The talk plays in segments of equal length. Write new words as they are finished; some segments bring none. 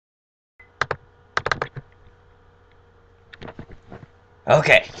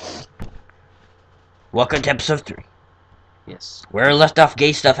Okay. Welcome to episode 3. Yes. Where left off,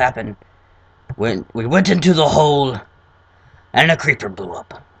 gay stuff happened. When we went into the hole, and a creeper blew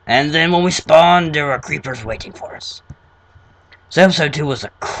up. And then when we spawned, there were creepers waiting for us. So episode 2 was a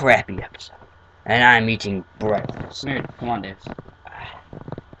crappy episode. And I'm eating breakfast. Come here. Come on, Dave.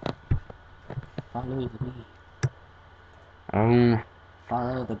 Follow me.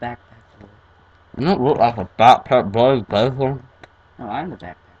 Follow the backpack. You don't look like a backpack boy, both of them. No, I'm the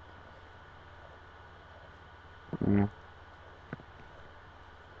backpack. Mm.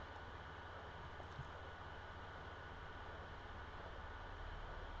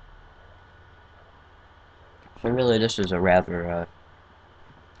 So really, this is a rather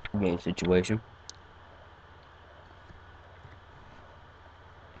gay situation.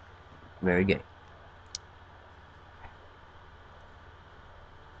 Very gay.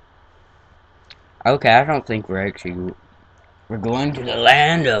 Okay, I don't think we're going to the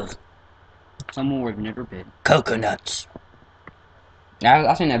land of Somewhere we've never been. coconuts.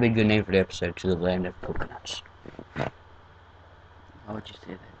 I think that'd be a good name for the episode, to the land of coconuts. Why would you say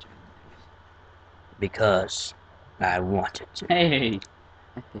that, John? Because I wanted to. Hey!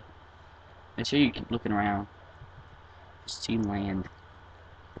 Make sure you keep looking around. See land.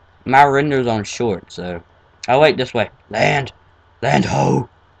 My render's on short, so... Oh wait, this way. Land! Land ho!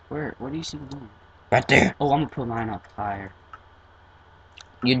 Where do you see land? Right there. Oh, I'm gonna put mine up higher.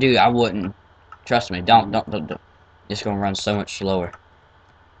 You do, I wouldn't. Trust me, don't. It's gonna run so much slower.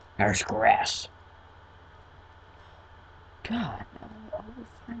 There's grass. God, all the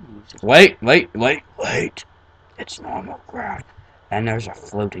friendlies. Wait. It's normal ground. And there's a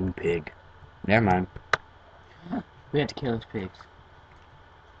floating pig. Never mind. We have to kill those pigs.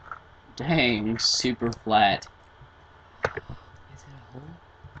 Dang, super flat. Is it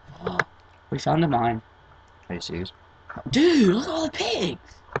a hole? We found a mine. Are you serious? Dude, look at all the pigs!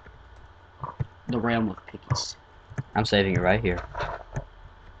 The realm of piggies. I'm saving it right here.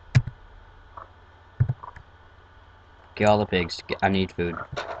 Get all the pigs. I need food.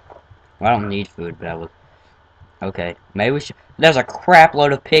 Well, I don't need food, but I would. Okay, maybe we should. There's a crap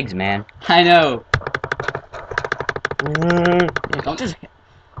load of pigs, man. I know. Yeah, don't just.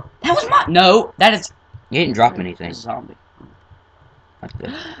 That was my. No, that is. You didn't drop anything. Zombie. That's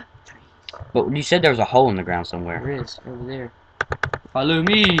good. But you said there was a hole in the ground somewhere. There is, over there. Follow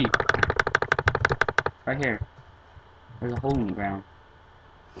me. Right here. There's a hole in the ground.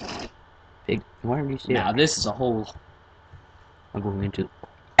 Pig, where do you see it? Now this is a hole. I'm going into.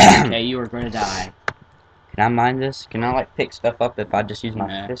 Okay, you are going to die. Can I mine this? Can I like pick stuff up if I just use my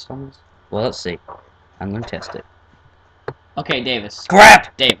Nah. fist on this? Well, let's see. I'm gonna test it. Okay, Davis.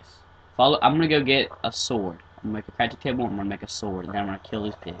 Crap! Davis. Follow. I'm gonna go get a sword. I'm gonna make a crafting table. I'm gonna make a sword, and then I'm gonna kill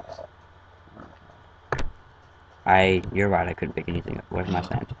these pigs. You're right. I couldn't pick anything up. Where's my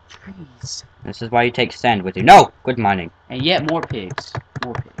sand? Trees. This is why you take sand with you. No, quit mining. And yet more pigs.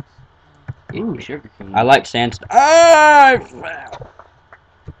 More pigs. Ooh, sugar cane. I like sandstone. Ah!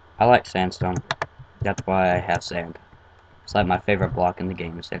 I like sandstone. That's why I have sand. It's like my favorite block in the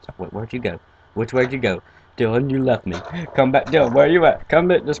game is sandstone. Wait, where'd you go? Which way'd you go? Dylan, you left me. Come back, Dylan. Where are you at? Come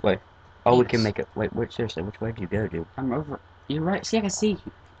back this way. Oh, we can make it. Wait, seriously, which way did you go, dude? I'm over. You're right. See, I can see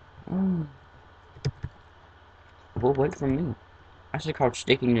you. Well, wait for me. That's called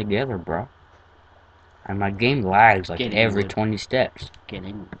sticking together, bro. And my game lags like Getting every wood. 20 steps.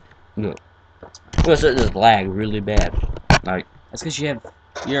 Getting. Look. Plus, it just lag really bad. Like, That's because you have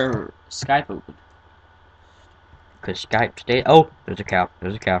your Skype open. cause Skype stay. Oh, there's a cow.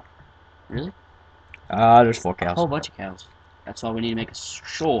 There's a cow. Really? There's 4 A cows. whole bunch of cows. That's all we need to make a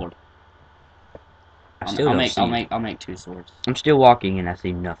sword. I'll I'll make 2 swords. I'm still walking and I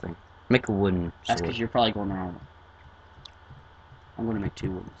see nothing. Make a wooden That's sword. because you're probably going the wrong way. I'm gonna make 2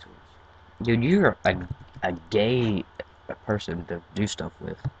 wooden swords. Dude, you're a gay person to do stuff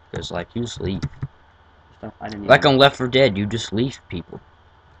with. Cause like you just leave. Stuff I didn't. Like even... on Left 4 Dead, you just leave people,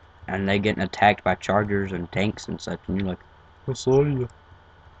 and they getting attacked by chargers and tanks and such, and you're like, I saw you.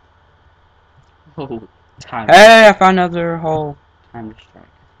 Oh, time. Hey, I found another hole. Time to strike.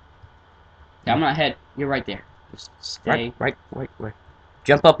 Yeah, I'm not ahead. You're right there. Just stay. Right.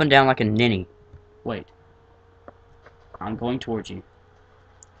 Jump up and down like a ninny. Wait. I'm going towards you.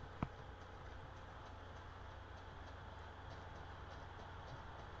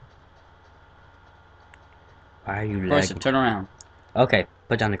 Why are you Person, lagging? turn around. Okay,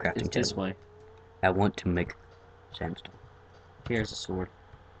 put down the crafting It's this table. way. I want to make sandstone. Here's a sword.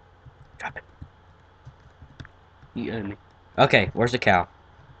 Drop it. You owe me. Okay, where's the cow?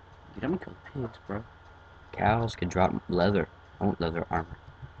 Dude, I'm gonna kill pigs, bro. Cows can drop leather. I want leather armor.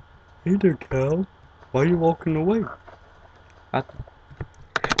 Hey there, cow. Why are you walking away?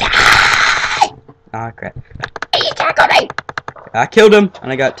 Ah, crap. He tackled me! I killed him,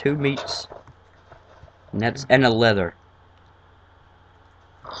 and I got 2 meats. And a leather.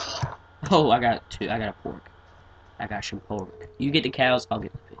 Oh, I got a pork. I got some pork. You get the cows, I'll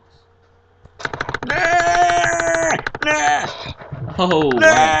get the pigs. Oh,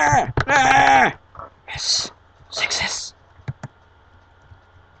 right. Yes. Success.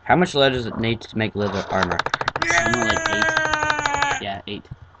 How much leather does it need to make leather armor? Something like 8. Yeah, 8.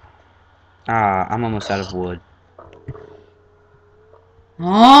 Ah, I'm almost out of wood.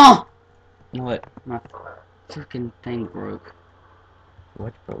 Oh! What? My freaking thing broke.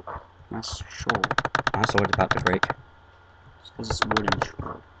 What broke? My sword. My sword's about to break. It's because it's wooden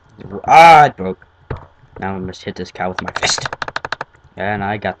sword. Ah, it broke. Now I must hit this cow with my fist. And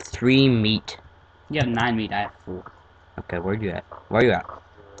I got 3 meat. You have 9 meat, I have 4. Okay, where you at? Where you at?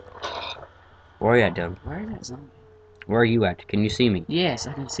 Where are you at, Doug? Where is that zombie? Where are you at? Can you see me? Yes,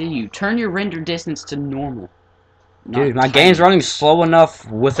 I can see you. Turn your render distance to normal. Dude, my game's running slow enough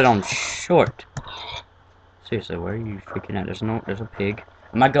with it on short. Seriously, where are you freaking at? There's a pig.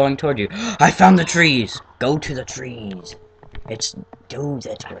 Am I going toward you? I found the trees! Go to the trees! Dude,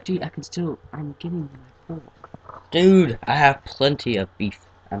 that's what. Dude, I'm getting my pork. Dude, I have plenty of beef.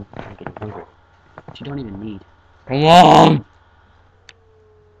 I'm getting hungry. Which you don't even need. Come on!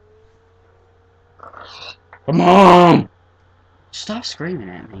 Come on! Stop screaming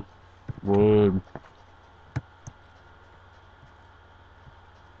at me. Wood.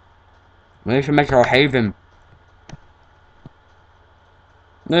 We should make our haven.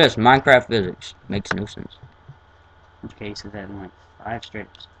 Look at this, Minecraft physics. Makes no sense. Okay, so that in like 5 straight.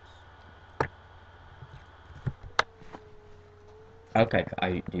 Okay,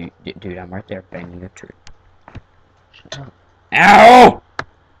 dude, I'm right there banging a tree. Shut up. Ow!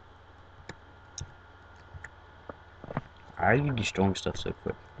 Why are you destroying stuff so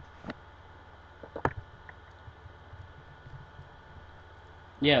quick?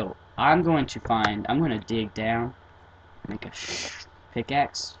 Yo, I'm going to dig down, make a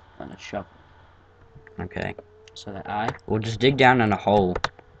pickaxe, and a shovel. Okay. So that We'll just dig down in a hole.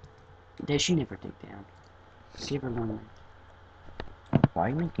 she never dig down. Give her one. Why are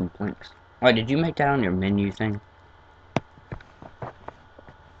you making planks? Wait, did you make that on your menu thing?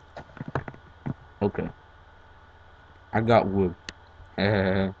 Okay. I got wood.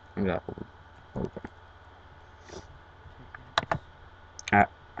 I got wood. Okay.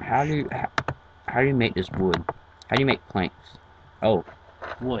 How do you make this wood? How do you make planks? Oh.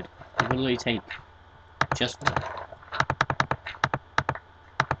 Wood. You literally take just wood.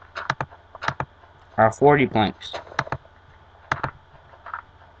 40 planks.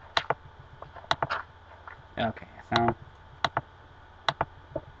 Okay, I found.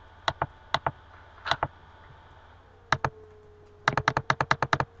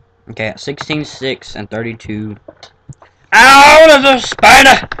 Okay, 16, 6, and 32. Ow! There's a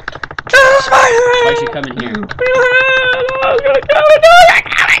spider! There's a spider! Why'd you come in here?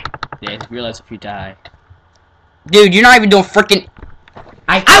 Yeah, I realize if you die. Dude, you're not even doing freaking.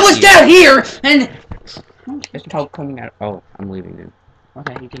 I was down here and. It's all coming out. Oh, I'm leaving, dude.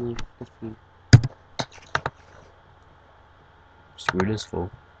 Okay, you can leave. That's fine. Screw this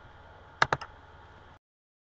fool.